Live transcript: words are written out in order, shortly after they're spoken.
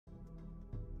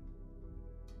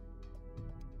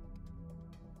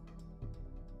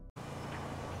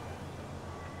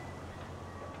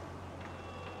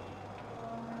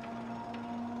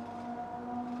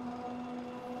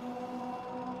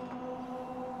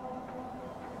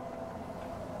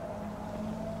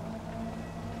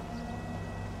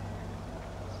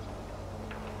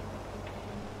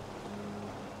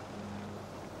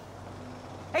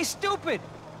Hey, stupid!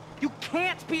 You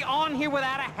can't be on here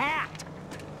without a hat!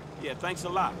 Yeah, thanks a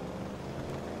lot.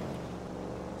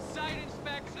 Site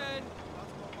inspection!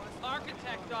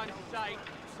 Architect on site.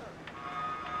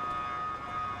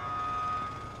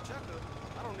 Checkup?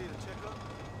 I don't need a checkup.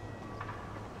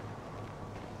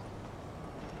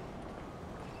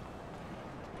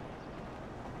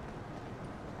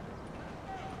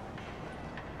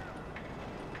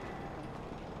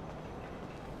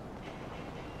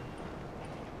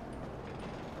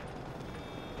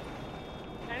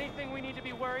 Anything we need to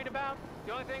be worried about?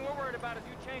 The only thing we're worried about is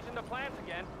you changing the plans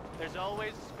again. There's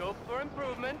always scope for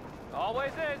improvement.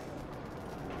 Always is.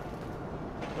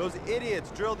 Those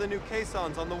idiots drilled the new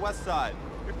caissons on the west side.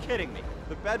 You're kidding me.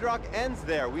 The bedrock ends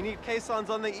there. We need caissons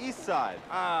on the east side.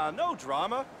 No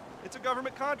drama. It's a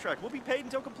government contract. We'll be paid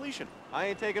until completion. I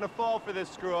ain't taking a fall for this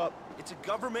screw-up. It's a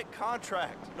government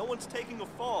contract. No one's taking a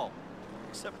fall.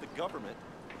 Except the government.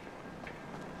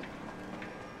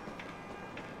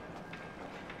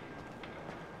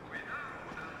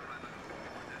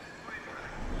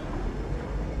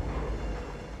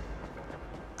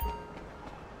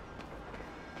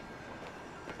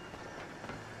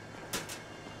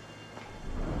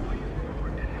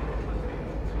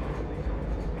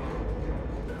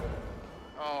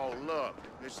 Oh, look,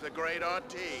 it's the great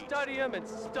Ortiz. Study 'em and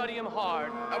study 'em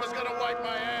hard. I was gonna wipe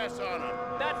my ass on him.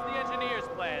 That's the engineer's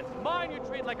plans. Mine you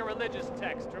treat like a religious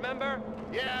text, remember?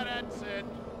 Yeah, that's it.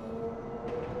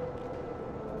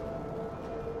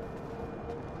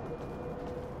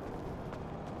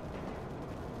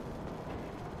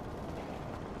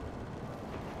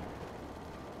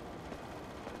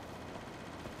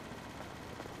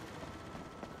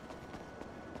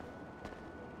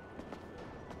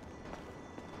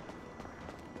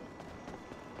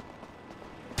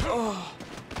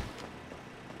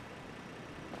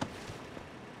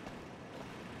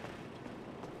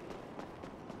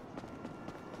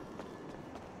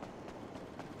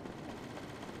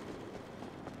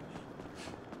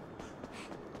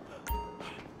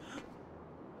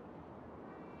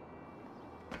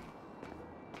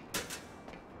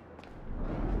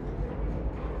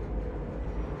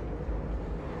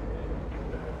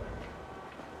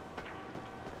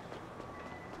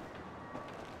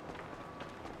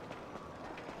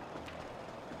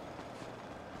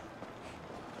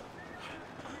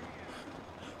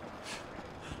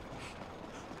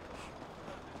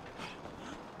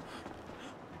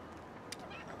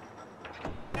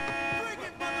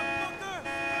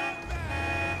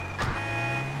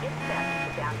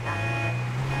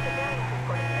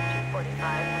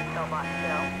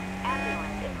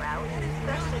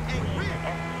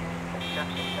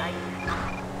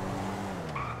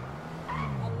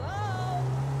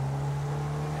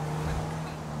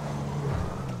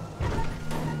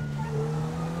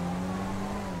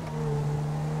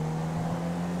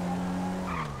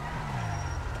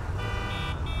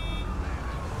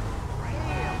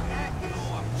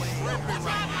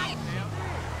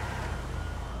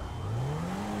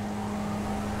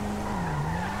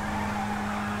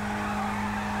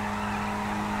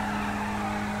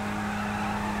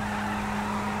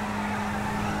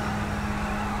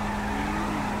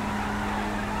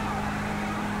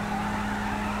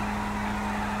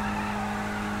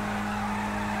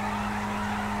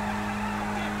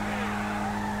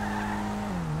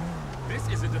 This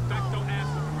is a de facto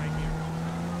anthem right here.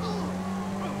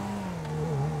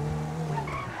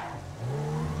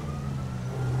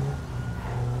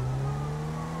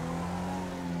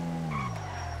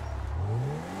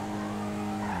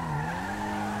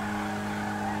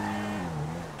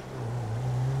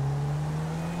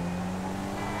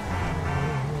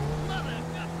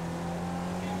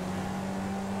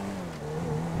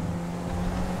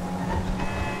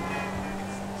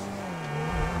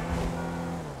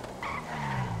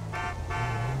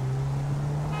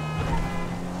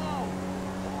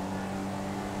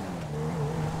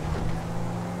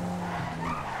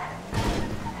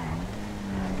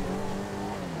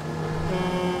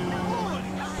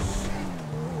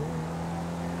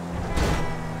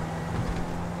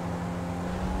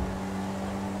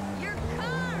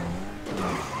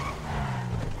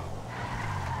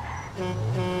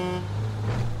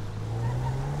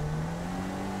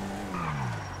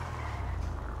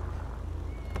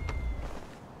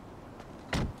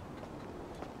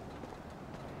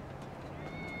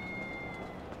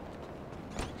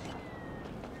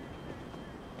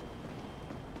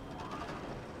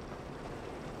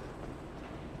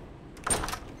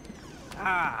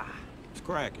 It's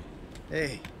cracking.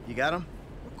 Hey, you got him?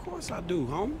 Of course I do,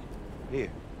 homie. Here.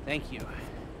 Thank you.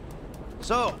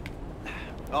 So,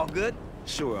 all good?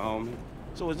 Sure, homie.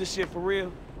 So is this shit for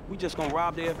real? We just gonna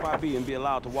rob the FIB and be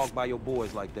allowed to walk by your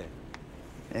boys like that?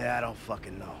 Yeah, I don't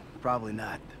fucking know. Probably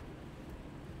not.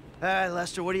 All right,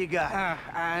 Lester, what do you got?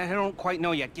 I don't quite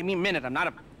know yet. Give me a minute. I'm not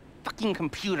a fucking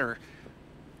computer.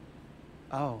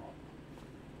 Oh.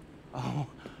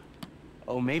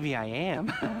 Oh, maybe I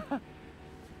am.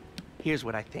 Here's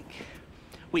what I think.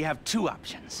 We have two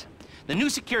options. The new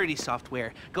security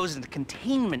software goes into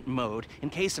containment mode in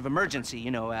case of emergency,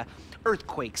 you know,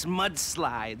 earthquakes,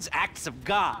 mudslides, acts of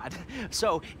God.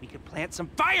 So we could plant some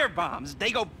fire bombs.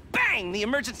 They go bang, the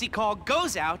emergency call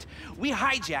goes out, we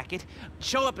hijack it,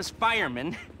 show up as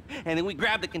firemen, and then we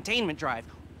grab the containment drive.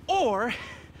 Or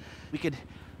we could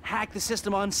hack the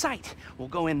system on site. We'll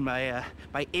go in by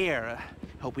air.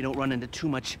 Hope we don't run into too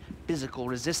much physical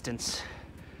resistance.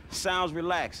 Sounds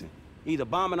relaxing. Either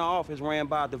bombing an office ran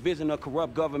by a division of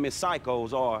corrupt government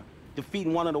psychos or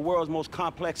defeating one of the world's most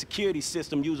complex security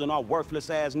systems using our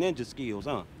worthless-ass ninja skills,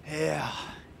 huh? Yeah.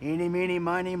 Eeny, meeny,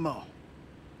 miny, mo.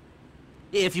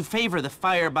 If you favor the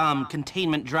firebomb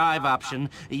containment drive option,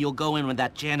 you'll go in with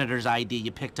that janitor's ID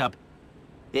you picked up.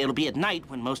 It'll be at night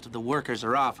when most of the workers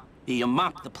are off. You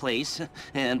mop the place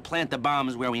and plant the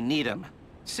bombs where we need them.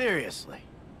 Seriously?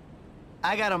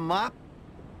 I got a mop?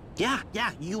 Yeah,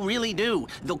 you really do.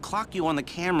 They'll clock you on the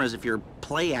cameras if you're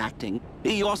play acting.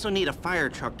 You also need a fire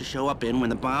truck to show up in when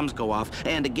the bombs go off,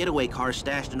 and a getaway car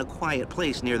stashed in a quiet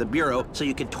place near the bureau so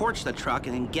you can torch the truck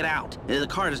and then get out. The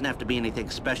car doesn't have to be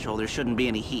anything special. There shouldn't be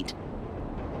any heat.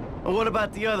 Well, what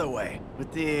about the other way,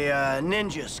 with the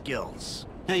ninja skills?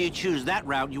 Now, you choose that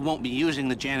route, you won't be using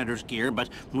the janitor's gear, but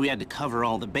we had to cover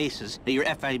all the bases. Your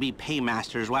FIB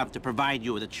paymasters will have to provide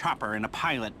you with a chopper and a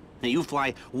pilot. Now, you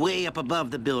fly way up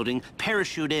above the building,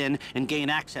 parachute in, and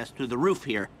gain access through the roof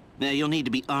here. Now, you'll need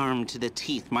to be armed to the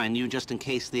teeth, mind you, just in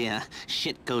case the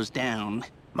shit goes down.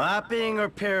 Mopping or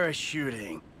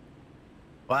parachuting?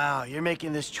 Wow, you're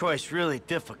making this choice really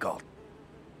difficult.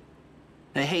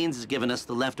 Now, Haynes has given us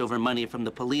the leftover money from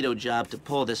the Polito job to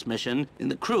pull this mission, and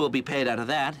the crew will be paid out of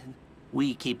that.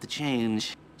 We keep the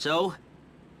change. So,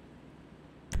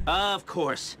 of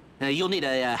course, you'll need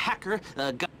a hacker,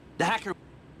 the hacker...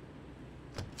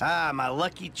 Ah, my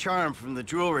lucky charm from the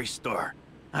jewelry store.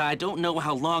 I don't know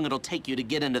how long it'll take you to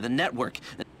get into the network.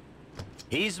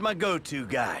 He's my go-to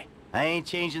guy. I ain't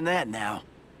changing that now.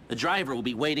 The driver will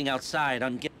be waiting outside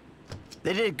on...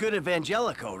 They did good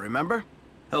Evangelico, remember?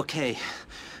 Okay,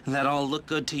 that all look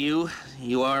good to you?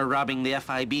 You are robbing the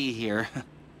FIB here.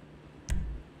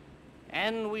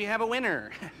 And we have a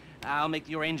winner. I'll make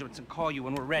the arrangements and call you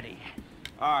when we're ready.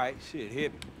 All right, shit,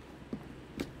 hit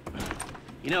me.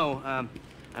 You know,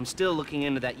 I'm still looking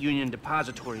into that Union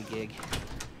Depository gig.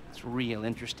 It's real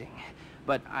interesting.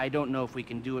 But I don't know if we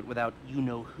can do it without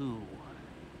you-know-who.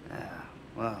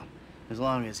 Well, as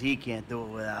long as he can't do it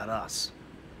without us.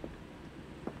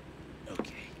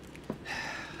 Okay.